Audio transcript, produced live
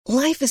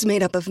Life is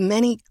made up of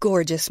many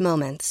gorgeous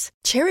moments.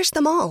 Cherish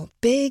them all,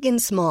 big and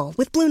small,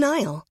 with Blue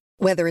Nile.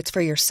 Whether it's for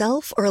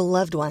yourself or a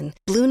loved one,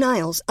 Blue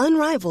Nile's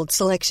unrivaled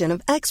selection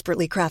of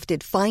expertly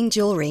crafted fine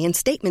jewelry and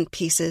statement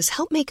pieces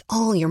help make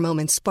all your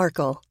moments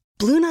sparkle.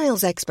 Blue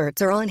Nile's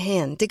experts are on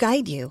hand to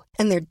guide you,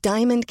 and their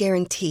diamond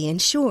guarantee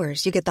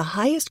ensures you get the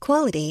highest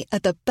quality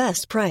at the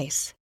best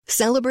price.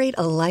 Celebrate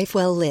a life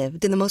well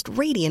lived in the most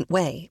radiant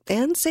way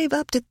and save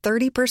up to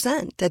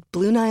 30% at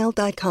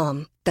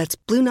BlueNile.com. That's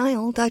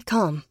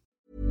BlueNile.com.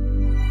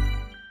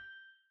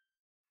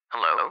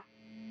 Hello?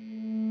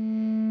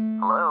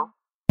 Hello?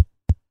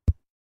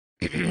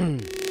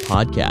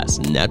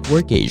 Podcast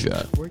Network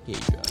Asia.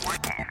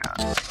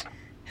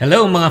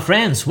 Hello mga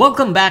friends!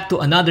 Welcome back to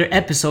another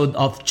episode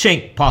of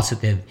Chink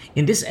Positive.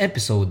 In this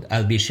episode,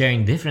 I'll be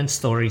sharing different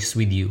stories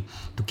with you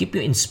to keep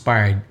you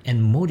inspired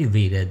and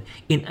motivated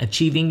in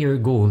achieving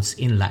your goals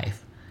in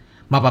life.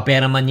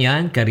 Mapapera man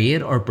yan,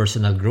 career or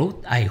personal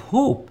growth, I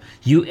hope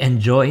you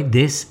enjoy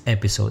this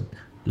episode.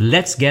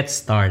 Let's get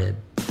started.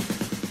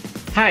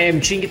 Hi,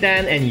 I'm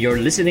Chinkitan and you're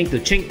listening to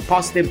Chink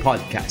Positive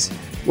Podcast,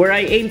 where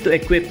I aim to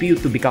equip you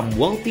to become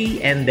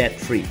wealthy and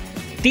debt-free.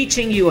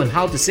 Teaching you on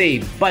how to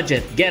save,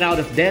 budget, get out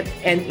of debt,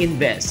 and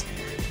invest.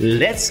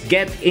 Let's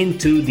get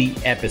into the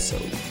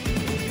episode.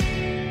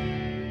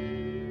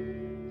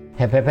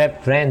 Hep,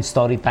 friends,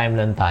 story time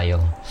lang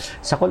tayo.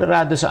 Sa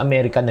Colorado sa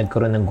Amerika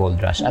nagkaroon ng gold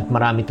rush at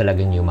marami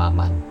talagang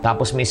yumaman.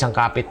 Tapos may isang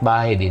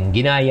kapitbahay din,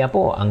 ginaya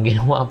po. Ang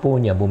ginawa po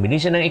niya,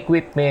 bumili siya ng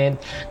equipment,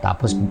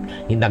 tapos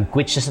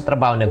nag-quit siya sa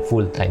trabaho,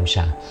 nag-full time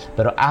siya.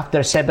 Pero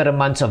after several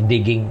months of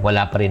digging,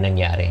 wala pa rin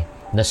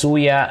nangyari.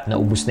 Nasuya,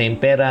 naubos na yung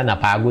pera,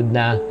 napagod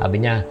na. Sabi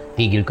niya,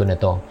 tigil ko na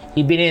to.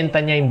 Ibinenta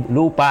niya yung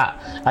lupa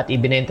at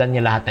ibinenta niya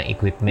lahat ng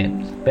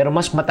equipment. Pero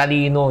mas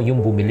matalino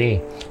yung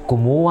bumili.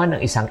 Kumuha ng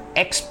isang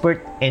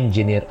expert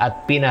engineer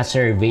at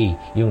pina-survey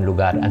yung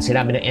lugar. Ang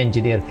sinabi ng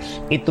engineer,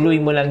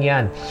 ituloy mo lang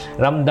yan.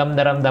 Ramdam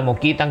na ramdam mo,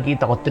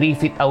 kitang-kita ko 3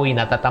 feet away,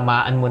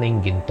 natatamaan mo na yung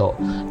ginto.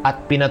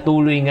 At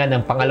pinatuloy nga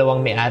ng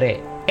pangalawang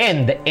may-ari.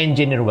 And the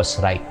engineer was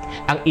right.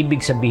 Ang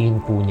ibig sabihin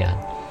po niya,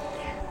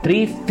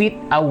 3 feet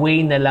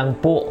away na lang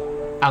po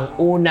ang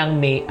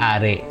unang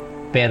may-ari.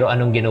 Pero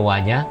anong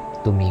ginawa niya?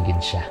 Tumigil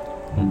siya.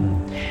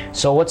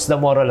 So what's the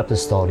moral of the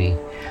story?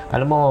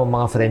 Alam mo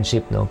mga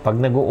friendship, no?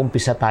 Pag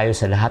nag-uumpisa tayo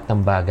sa lahat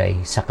ng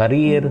bagay, sa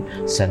career,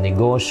 sa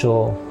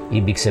negosyo,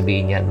 ibig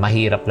sabihin yan,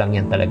 mahirap lang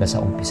yan talaga sa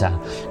umpisa.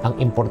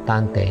 Ang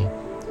importante,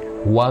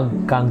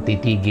 huwag kang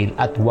titigil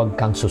at huwag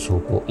kang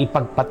susuko.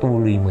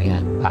 Ipagpatuloy mo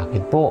yan.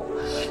 Bakit po?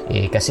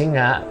 Kasi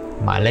nga,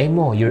 malay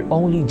mo, you're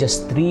only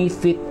just 3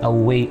 feet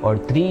away or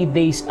 3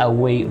 days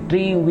away,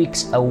 3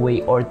 weeks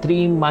away or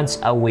 3 months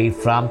away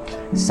from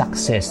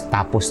success.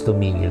 Tapos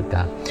tumigil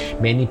ka.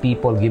 Many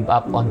people give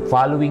up on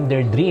following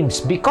their dreams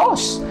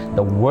because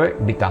the work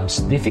becomes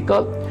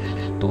difficult,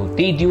 too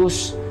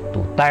tedious,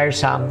 too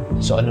tiresome.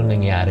 So anong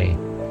nangyari?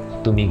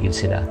 Tumigil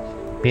sila.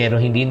 Pero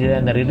hindi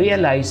nila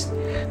nare-realize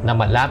na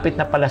malapit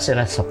na pala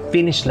sila sa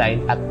finish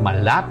line at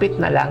malapit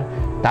na lang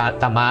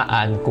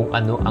tatamaan kung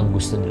ano ang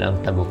gusto nilang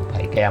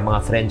tagumpay. Kaya mga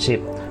friendship,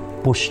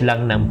 push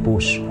lang ng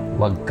push.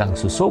 Huwag kang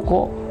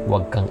susuko,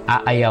 huwag kang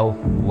aayaw,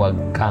 huwag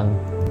kang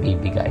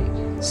bibigay.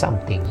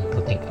 Something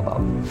to think about.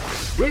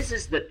 This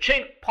is the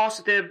Chink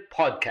Positive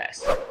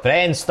Podcast.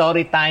 Friends,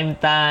 story time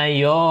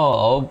tayo.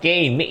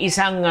 Okay, may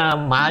isang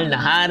mahal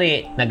na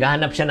hari.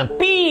 Naghahanap siya ng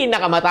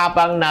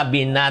pinakamatapang na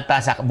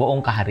binata sa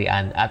buong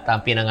kaharian. At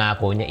ang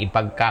pinangako niya,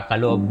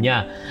 ipagkakaloob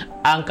niya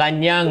ang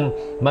kanyang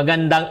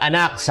magandang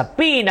anak sa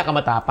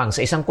pinakamatapang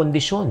sa isang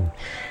kondisyon.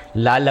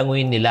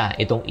 Lalanguin nila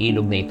itong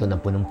ilog na ito na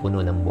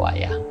punong-puno ng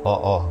buhaya.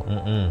 Oo,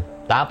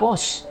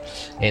 Tapos,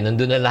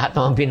 nandun na lahat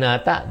ng mga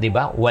binata, di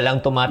ba?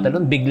 Walang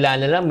tumatalon, bigla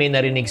na lang may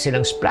narinig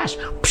silang splash.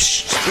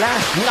 Psh!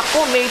 Splash! Naku,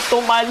 may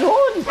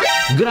tumalon!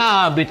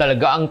 Grabe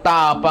talaga, ang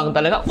tapang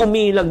talaga.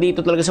 Umilag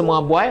dito talaga sa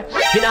mga buhaya.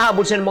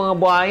 Hinahabol siya ng mga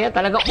buhaya,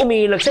 talaga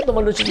umilag siya,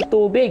 tumalon siya sa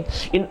tubig.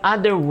 In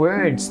other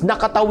words,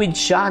 nakatawid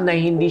siya na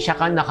hindi siya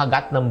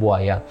nakagat ng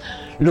buhaya.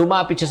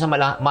 Lumapit siya sa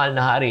mahal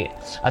na hari.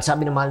 At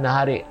sabi ng mahal na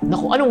hari,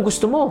 naku, anong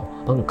gusto mo?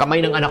 Ang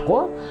kamay ng anak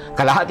ko?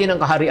 Kalahati ng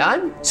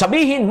kaharian?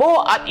 Sabihin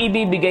mo at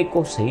ibibigay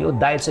ko sa iyo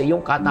dahil sa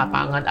iyong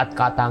katapangan at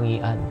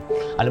katangian.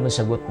 Alam mo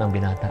sagot ng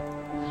binata?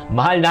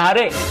 Mahal na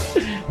hari,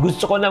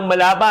 gusto ko nang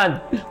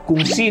malaman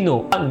kung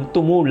sino ang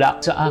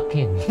tumulak sa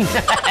akin.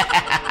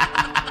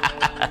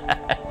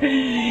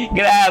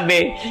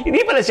 Grabe,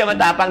 hindi pala siya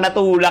matapang,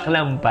 natulak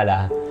lang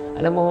pala.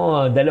 Alam mo,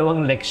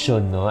 2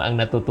 leksyon, no, ang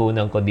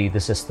natutunan ko dito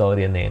sa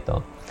story na ito.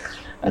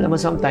 Alam mo,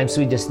 sometimes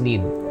we just need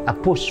a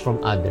push from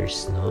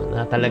others, no,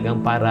 na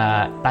talagang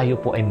para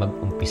tayo po ay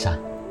mag-umpisa.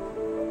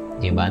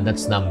 Diba?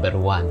 That's number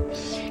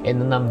 1.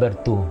 And number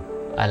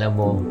 2, alam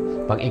mo,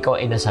 pag ikaw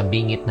ay nasa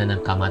bingit na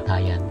ng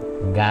kamatayan,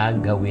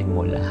 gagawin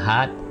mo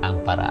lahat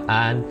ang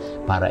paraan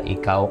para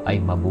ikaw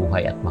ay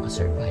mabuhay at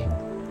makasurvive.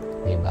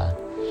 Diba?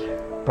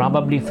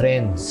 Probably,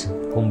 friends,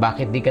 kung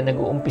bakit di ka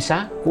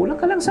nag-uumpisa, kulang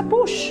ka lang sa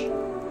push.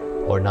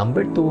 Or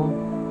number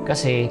 2,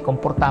 kasi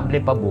komportable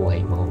pa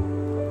buhay mo.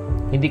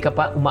 Hindi ka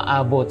pa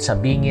umaabot sa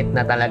bingit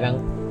na talagang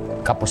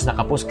kapos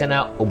ka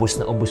na, ubos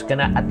ka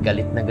na, at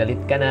galit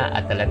ka na,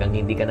 at talagang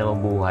hindi ka na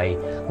mabuhay,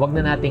 huwag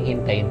na nating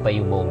hintayin pa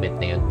yung moment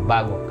na yun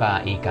bago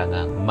ka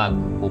nga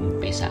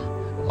mag-umpisa.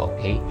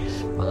 Okay?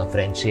 Mga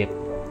friendship,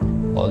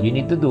 all you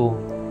need to do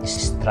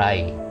is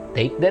try.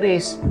 Take the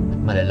risk,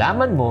 at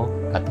malalaman mo,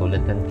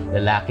 katulad ng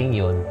lalaking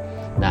yun,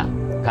 na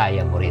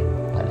kaya mo rin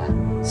pala.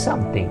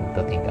 Something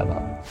to think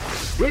about.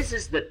 This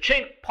is the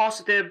Think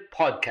Positive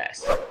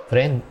Podcast.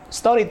 Friend,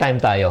 story time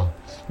tayo.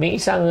 May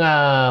isang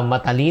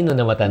matalino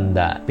na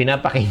matanda,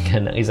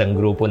 pinapakinggan ng isang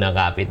grupo ng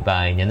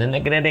kapitbahay niya na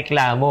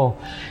nagre-reklamo.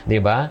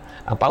 Diba?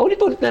 Ang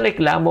paulit-ulit na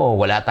reklamo,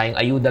 wala tayong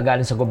ayuda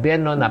galing sa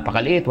gobyerno,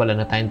 napakaliit, wala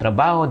na tayong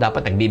trabaho,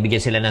 dapat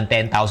nagbibigay sila ng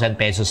 10,000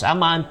 pesos a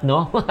month,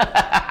 no?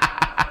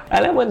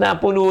 Alam mo na,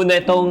 puno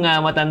na itong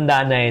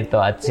matanda na ito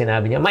at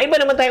sinabi niya,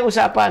 maiba naman tayong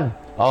usapan.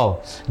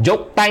 Oh,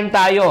 joke time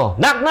tayo.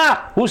 Knock, knock!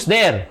 Who's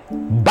there?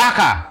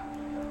 Baka!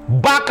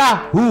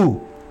 Baka who?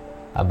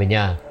 Sabi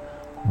niya,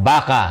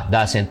 baka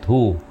doesn't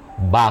who.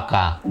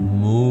 Baka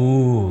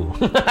moo.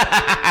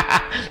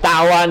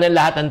 Tawa ng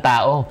lahat ng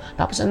tao.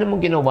 Tapos ano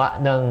mong ginawa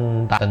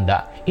ng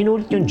tatanda?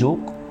 Inulit yung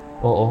joke.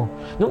 Oo.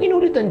 Nung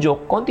inulit ang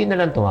joke, konti na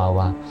lang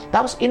tumawa.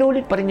 Tapos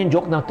inulit pa rin yung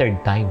joke ng third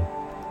time.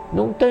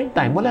 Nung third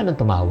time, wala nang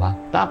tumawa.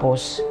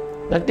 Tapos,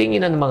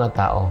 nagtingin na ng mga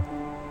tao.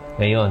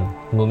 Ngayon,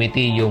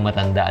 ngumiti yung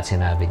matanda at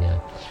sinabi niya,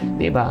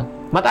 di ba?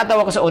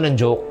 Matatawa ka sa unang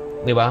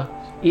joke, di ba?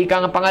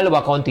 Ika nga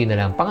pangalawa, konti na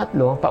lang.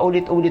 Pangatlo,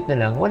 paulit-ulit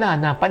na lang, wala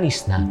na,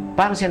 panis na.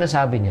 Parang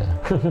sinasabi niya,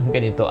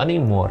 ganito, ano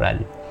yung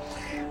moral?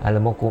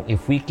 Alam mo, kung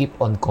if we keep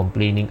on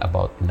complaining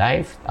about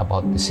life,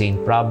 about the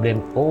same problem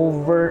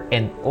over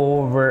and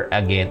over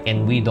again,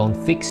 and we don't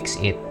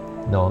fix it,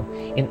 no?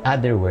 In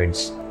other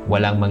words,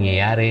 walang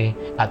mangyayari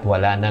at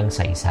wala nang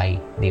saysay,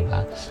 di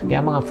ba? Kaya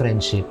mga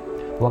friendship,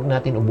 huwag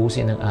natin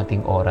ubusin ang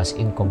ating oras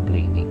in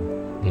complaining,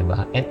 di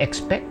ba? And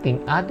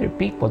expecting other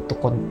people to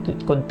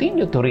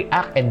continue to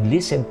react and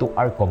listen to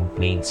our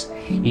complaints.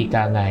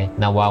 Ika nga,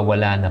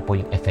 nawawala na po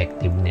yung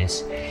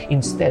effectiveness.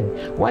 Instead,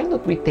 why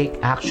not we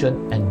take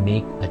action and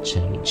make a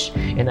change?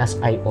 And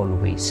as I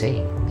always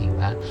say, di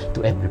ba?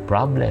 To every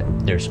problem,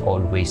 there's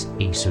always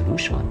a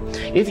solution.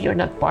 If you're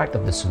not part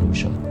of the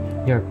solution,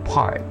 you're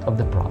part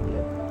of the problem.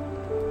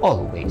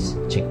 Always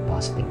think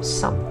positive,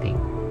 something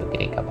to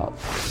think about.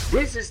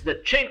 This is the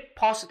Think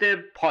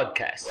Positive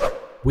Podcast.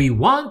 We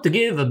want to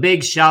give a big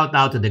shout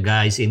out to the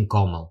guys in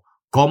Como.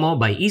 Como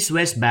by East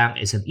West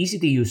Bank is an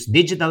easy-to-use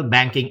digital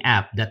banking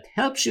app that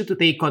helps you to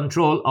take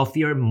control of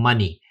your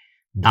money.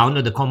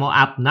 Download the Como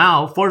app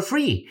now for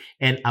free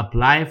and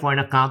apply for an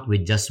account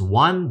with just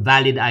one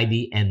valid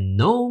ID and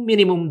no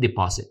minimum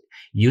deposit.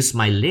 Use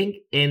my link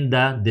in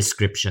the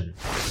description.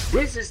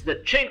 This is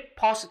the Think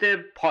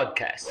Positive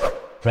Podcast.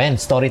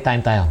 Friends, story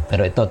time tayo.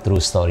 Pero ito, true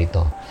story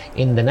to.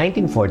 In the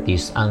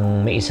 1940s,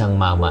 may isang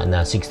mama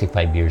na 65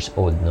 years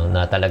old, no,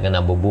 na talaga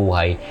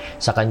nabubuhay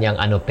sa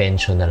kanyang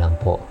pension na lang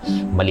po.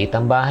 Maliit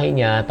ang bahay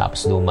niya,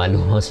 tapos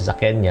luma-luma ang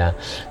sasakyan niya.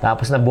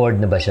 Tapos na-bored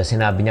na ba siya?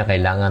 Sinabi niya,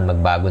 kailangan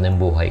magbago ng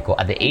buhay ko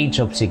at the age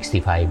of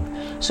 65.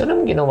 So,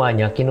 anong ginawa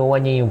niya? Kinuha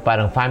niya yung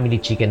parang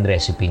family chicken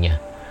recipe niya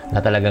na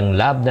talagang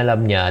love na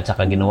love niya at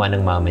saka ginawa ng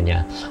mama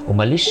niya.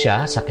 Umalis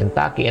siya sa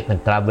Kentucky at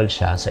nag-travel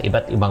siya sa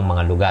iba't ibang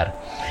mga lugar.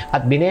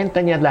 At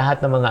binenta niya lahat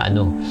ng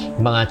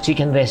mga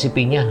chicken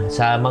recipe niya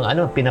sa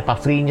mga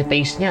pinapa-free niya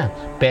taste niya.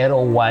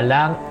 Pero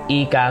walang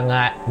ika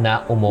nga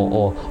na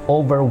umuo.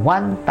 Over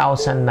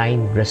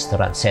 1,009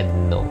 restaurants said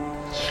no.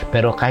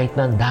 Pero kahit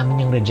na dami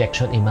niyang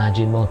rejection,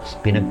 imagine mo,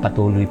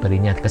 pinagpatuloy pa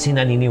rin niya kasi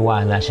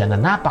naniniwala siya na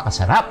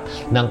napakasarap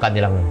ng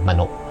kanilang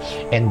manok.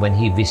 And when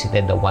he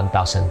visited the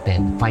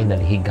 1010,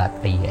 finally he got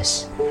a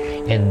yes.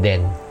 And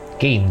then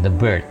came the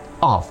birth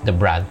of the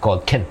brand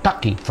called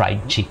Kentucky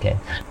Fried Chicken.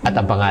 At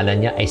ang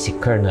pangalan niya ay si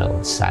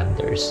Colonel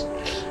Sanders.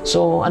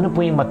 So, ano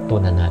po yung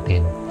matutunan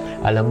natin?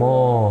 Alam mo,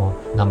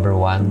 number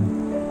one,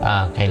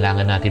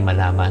 kailangan natin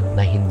malaman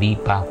na hindi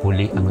pa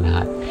huli ang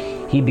lahat.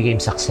 He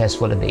became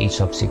successful at the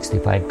age of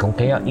 65. Kung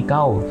kaya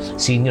ikaw,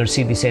 senior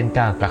citizen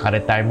ka,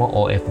 kaka-retire mo,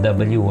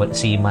 OFW,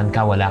 seaman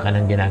ka, wala ka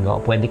nang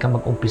ginagawa, pwede ka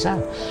mag-umpisa.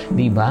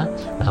 Diba?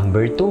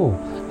 Number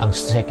 2, ang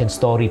second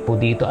story po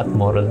dito at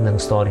moral ng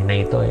story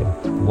na ito,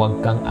 huwag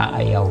kang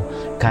aayaw.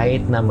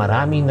 Kahit na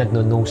maraming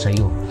nagno-no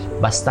sa'yo,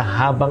 basta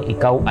habang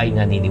ikaw ay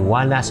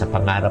naniniwala sa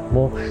pangarap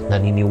mo,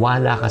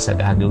 naniniwala ka sa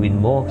gagawin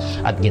mo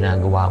at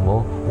ginagawa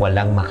mo,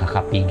 walang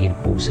makakapigil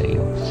po sa'yo.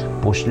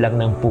 Push lang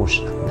ng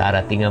push.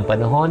 Darating ang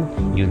panahon,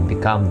 you'll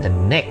become the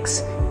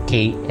next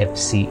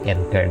KFC and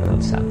Colonel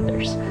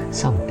Sanders.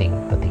 Something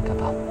to think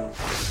about.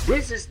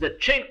 This is the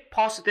Think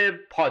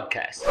Positive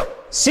Podcast.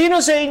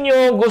 Sino sa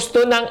inyo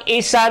gusto ng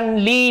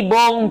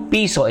 1,000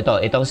 piso?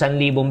 Itong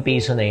 1,000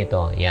 piso na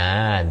ito.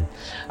 Yan.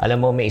 Alam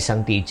mo, may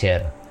isang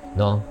teacher,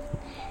 no?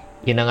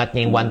 Inangat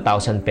niya yung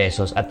 1,000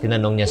 pesos at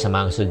tinanong niya sa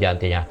mga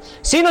estudyante niya,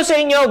 sino sa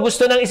inyo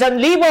gusto ng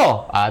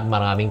 1,000? At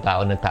maraming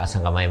tao nagtaas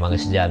ang kamay, mga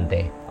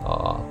estudyante.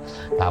 Oo.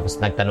 Tapos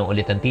nagtanong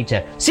ulit ang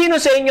teacher, sino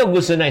sa inyo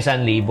gusto ng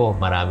 1,000?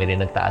 Marami rin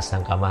nagtaas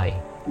ng kamay.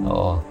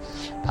 Oo.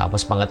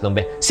 Tapos pangatlong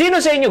beses, sino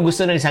sa inyo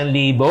gusto ng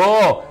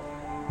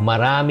 1,000?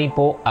 Marami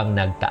po ang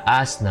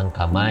nagtaas ng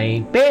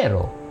kamay,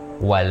 pero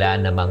wala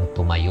namang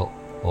tumayo.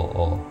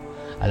 Oo.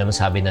 Alam mo,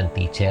 sabi ng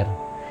teacher,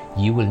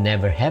 you will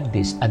never have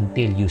this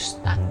until you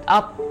stand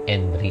up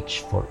and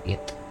reach for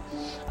it.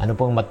 Ano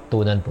pong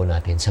matutunan po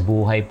natin? Sa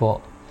buhay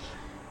po,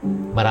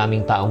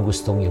 maraming taong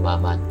gustong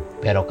yumaman,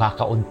 pero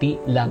kakaunti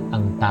lang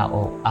ang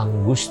tao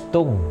ang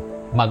gustong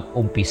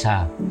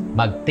mag-umpisa,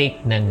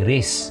 mag-take ng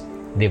risk,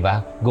 di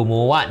ba?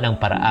 Gumawa ng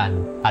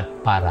paraan at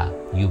para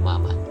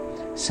yumaman.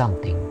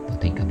 Something to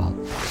think about.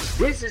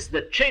 This is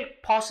the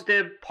Chink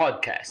Positive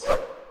Podcast.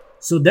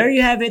 So there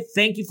you have it.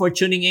 Thank you for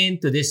tuning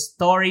in to this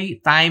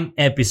story time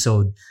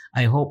episode.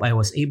 I hope I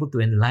was able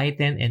to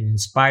enlighten and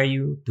inspire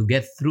you to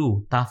get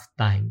through tough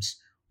times.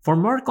 For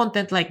more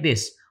content like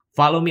this,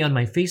 follow me on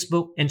my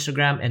Facebook,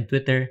 Instagram, and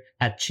Twitter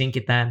at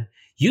Chinkitan,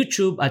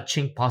 YouTube at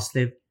Chink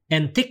Positive,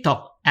 and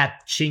TikTok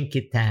at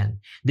Chinkitan.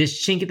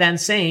 This Chinkitan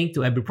saying,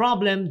 to every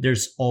problem,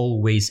 there's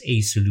always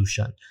a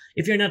solution.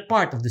 If you're not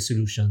part of the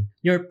solution,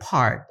 you're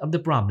part of the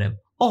problem.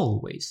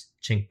 Always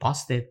Chink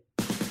Positive.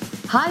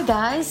 Hi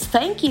guys,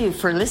 thank you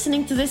for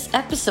listening to this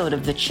episode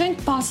of the Chink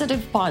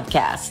Positive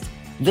Podcast.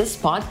 This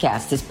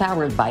podcast is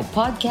powered by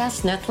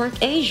Podcast Network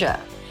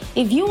Asia.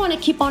 If you want to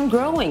keep on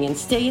growing and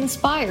stay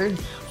inspired,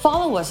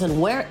 follow us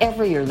on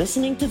wherever you're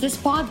listening to this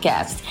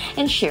podcast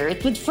and share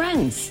it with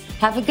friends.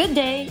 Have a good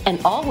day and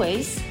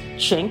always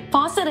Chink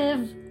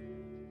Positive.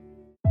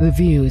 The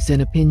views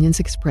and opinions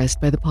expressed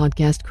by the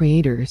podcast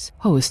creators,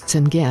 hosts,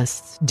 and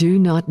guests do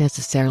not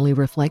necessarily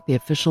reflect the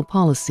official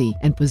policy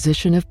and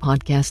position of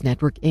Podcast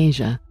Network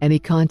Asia. Any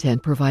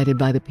content provided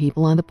by the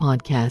people on the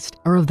podcast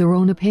are of their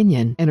own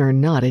opinion and are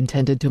not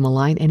intended to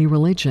malign any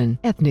religion,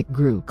 ethnic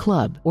group,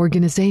 club,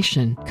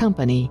 organization,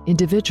 company,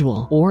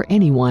 individual, or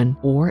anyone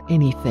or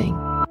anything.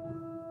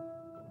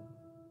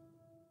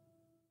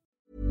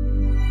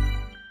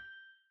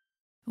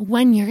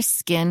 When your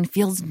skin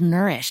feels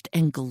nourished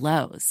and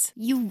glows,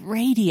 you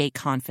radiate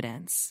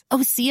confidence.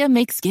 Osea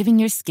makes giving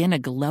your skin a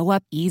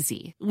glow-up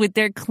easy with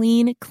their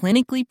clean,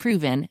 clinically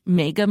proven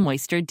Mega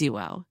Moisture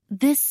Duo.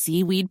 This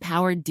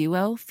seaweed-powered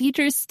duo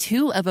features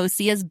two of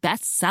Osea's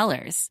best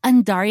sellers,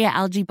 Undaria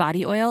Algae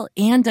Body Oil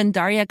and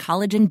Undaria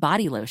Collagen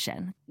Body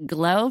Lotion.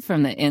 Glow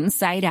from the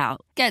inside out.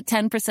 Get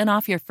 10%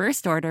 off your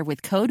first order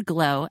with code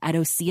GLOW at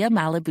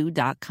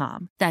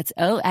OseaMalibu.com. That's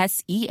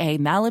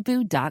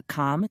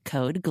OSEAMalibu.com,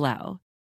 code GLOW.